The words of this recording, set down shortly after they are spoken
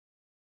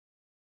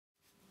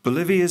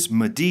Bolivia's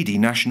Madidi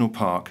National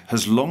Park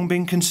has long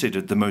been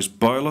considered the most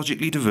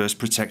biologically diverse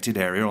protected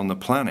area on the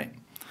planet.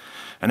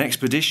 An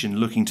expedition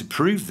looking to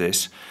prove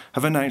this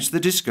have announced the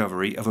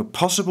discovery of a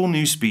possible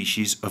new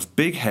species of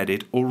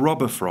big-headed or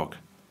robber frog.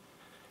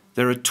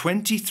 There are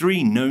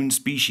 23 known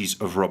species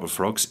of robber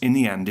frogs in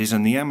the Andes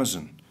and the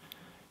Amazon.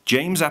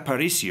 James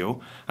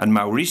Aparicio and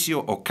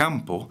Mauricio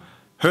Ocampo,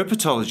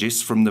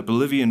 herpetologists from the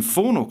Bolivian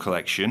faunal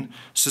collection,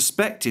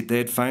 suspected they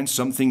had found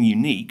something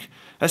unique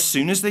as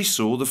soon as they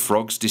saw the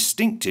frog's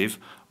distinctive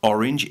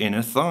orange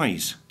inner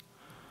thighs.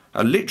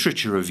 A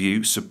literature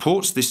review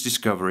supports this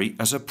discovery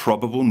as a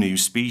probable new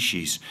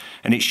species,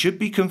 and it should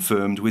be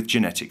confirmed with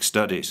genetic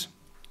studies.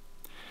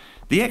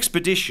 The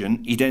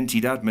expedition,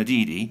 Identidad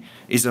Madidi,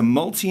 is a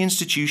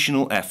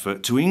multi-institutional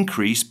effort to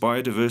increase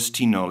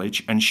biodiversity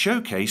knowledge and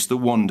showcase the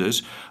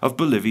wonders of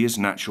Bolivia's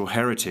natural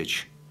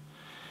heritage.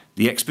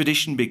 The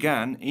expedition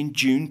began in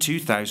June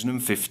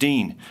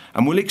 2015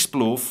 and will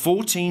explore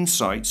 14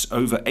 sites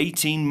over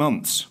 18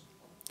 months.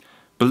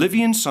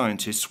 Bolivian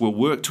scientists will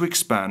work to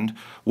expand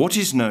what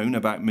is known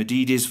about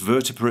Madidi's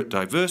vertebrate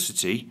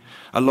diversity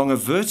along a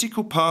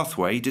vertical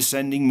pathway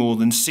descending more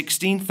than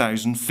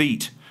 16,000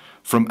 feet,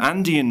 from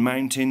Andean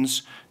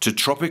mountains to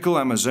tropical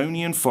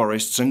Amazonian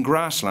forests and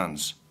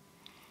grasslands.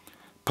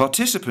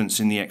 Participants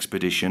in the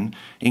expedition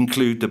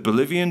include the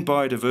Bolivian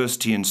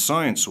Biodiversity and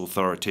Science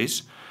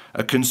Authorities,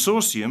 a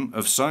consortium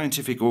of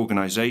scientific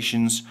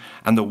organisations,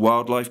 and the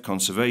Wildlife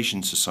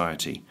Conservation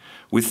Society,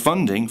 with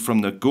funding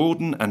from the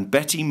Gordon and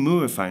Betty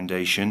Moore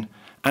Foundation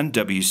and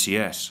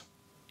WCS.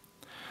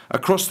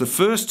 Across the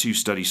first two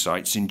study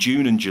sites in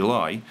June and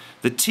July,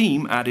 the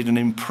team added an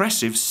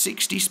impressive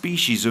 60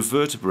 species of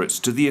vertebrates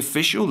to the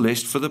official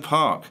list for the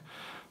park.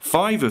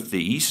 5 of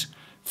these,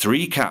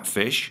 3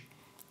 catfish,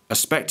 a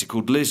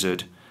spectacled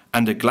lizard,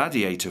 and a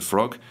gladiator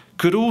frog,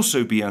 could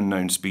also be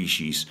unknown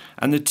species,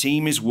 and the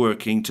team is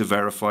working to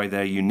verify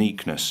their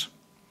uniqueness.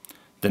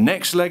 The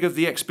next leg of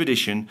the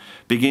expedition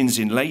begins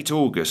in late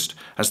August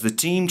as the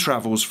team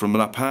travels from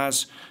La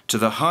Paz to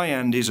the high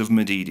Andes of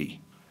Madidi.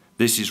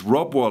 This is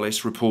Rob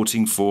Wallace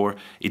reporting for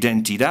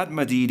Identidad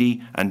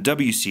Madidi and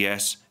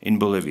WCS in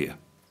Bolivia.